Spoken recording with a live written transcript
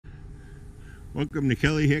Welcome to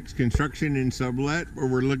Kelly Hicks Construction and Sublet, where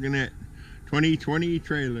we're looking at 2020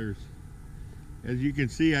 trailers. As you can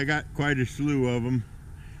see, I got quite a slew of them.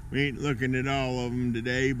 We ain't looking at all of them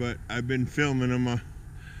today, but I've been filming them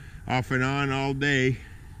off and on all day.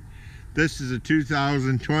 This is a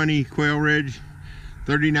 2020 Quailridge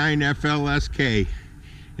 39 FLSK,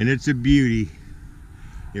 and it's a beauty.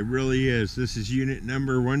 It really is. This is unit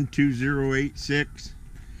number 12086,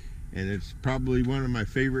 and it's probably one of my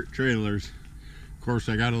favorite trailers. Of course,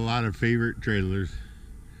 I got a lot of favorite trailers.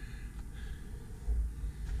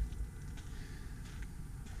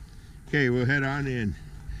 Okay, we'll head on in.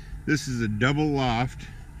 This is a double loft.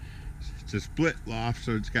 It's a split loft,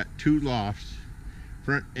 so it's got two lofts,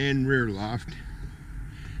 front and rear loft.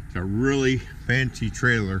 It's a really fancy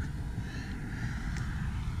trailer.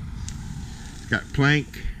 It's got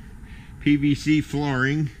plank PVC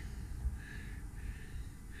flooring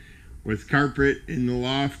with carpet in the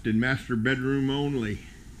loft and master bedroom only.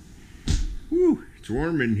 Woo, it's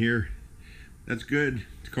warm in here. That's good.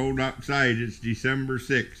 It's cold outside. It's December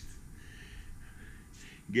 6th.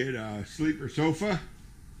 Get a sleeper sofa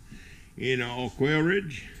in all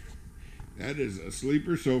Quailridge. That is a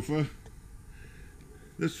sleeper sofa.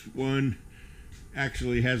 This one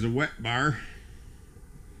actually has a wet bar.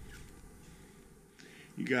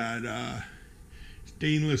 You got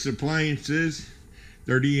stainless appliances,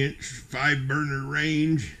 30-inch 5-burner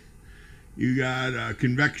range. You got a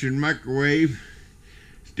convection microwave,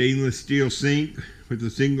 stainless steel sink with a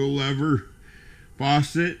single lever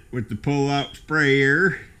faucet with the pull-out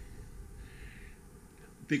sprayer.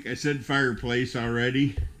 I think I said fireplace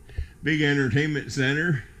already. Big entertainment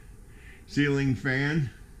center, ceiling fan,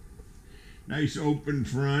 nice open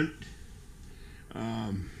front.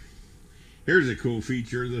 Here's a cool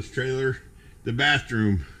feature of this trailer, the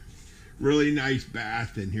bathroom. Really nice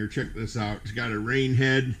bath in here. Check this out. It's got a rain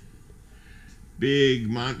head, big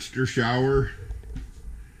monster shower.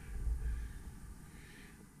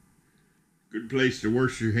 Good place to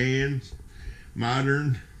wash your hands.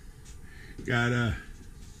 Modern. Got a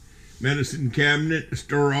medicine cabinet to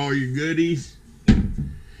store all your goodies.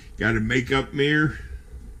 Got a makeup mirror.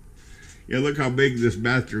 Yeah, look how big this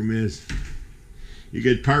bathroom is. You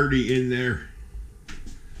could party in there.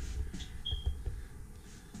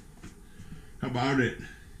 How about it?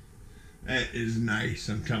 That is nice,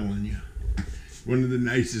 I'm telling you. One of the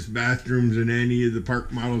nicest bathrooms in any of the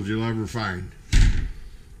Park models you'll ever find.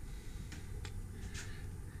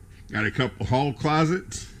 Got a couple hall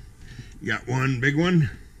closets. You got one big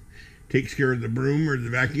one. Takes care of the broom or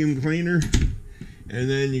the vacuum cleaner. And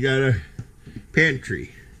then you got a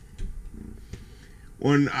pantry.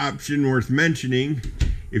 One option worth mentioning,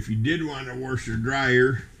 if you did want a washer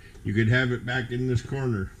dryer, you could have it back in this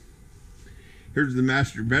corner. Here's the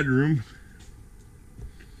master bedroom.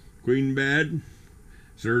 Queen bed,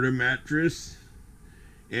 Serta mattress,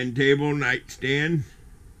 end table, nightstand.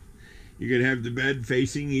 You could have the bed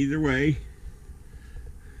facing either way.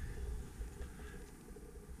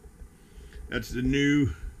 That's the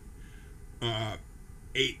new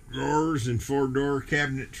 8 drawers and 4-door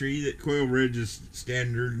cabinetry that Quailridge is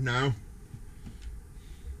standard now.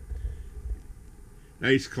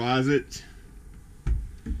 Nice closet.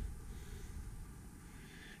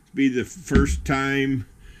 It'll be the first time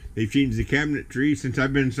they've changed the cabinetry since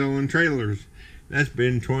I've been selling trailers. That's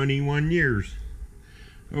been 21 years.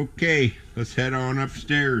 Okay, let's head on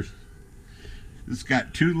upstairs. It's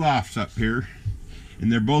got 2 lofts up here,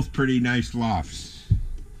 and they're both pretty nice lofts.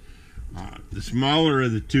 The smaller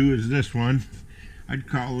of the two is this one. I'd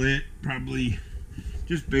call it probably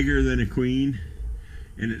just bigger than a queen,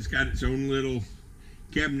 and it's got its own little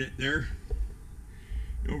cabinet there.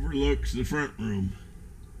 It overlooks the front room.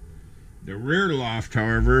 The rear loft,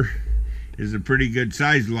 however, is a pretty good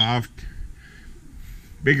size loft.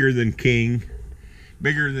 Bigger than King,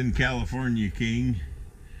 bigger than California King.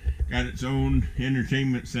 Got its own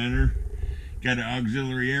entertainment center. Got an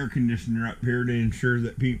auxiliary air conditioner up here to ensure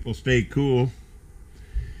that people stay cool.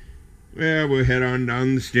 Well, we'll head on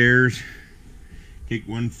down the stairs. Take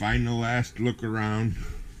one final last look around.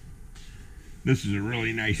 This is a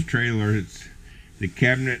really nice trailer. The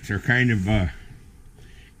cabinets are kind of a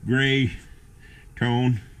gray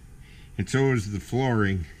tone, and so is the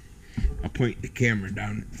flooring. I'll point the camera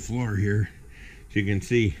down at the floor here so you can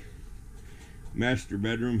see. Master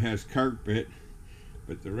bedroom has carpet,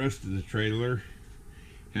 but the rest of the trailer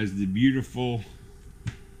has the beautiful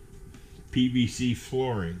PVC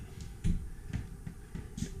flooring.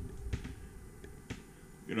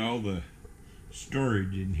 Look at all the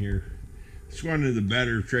storage in here. It's one of the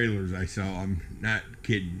better trailers I sell. I'm not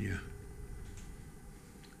kidding you.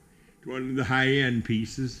 It's one of the high-end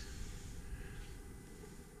pieces.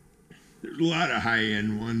 There's a lot of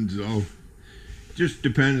high-end ones though. Just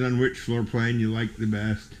depends on which floor plan you like the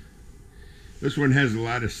best. This one has a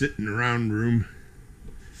lot of sitting around room.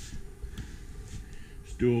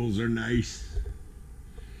 Stools are nice.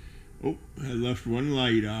 Oh, I left one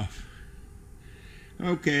light off.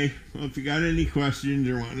 Okay, well, if you got any questions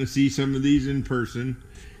or want to see some of these in person,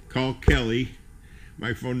 call Kelly.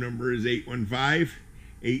 My phone number is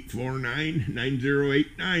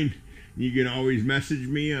 815-849-9089. You can always message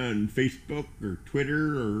me on Facebook or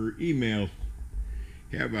Twitter or email.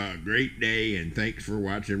 Have a great day, and thanks for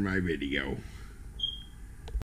watching my video.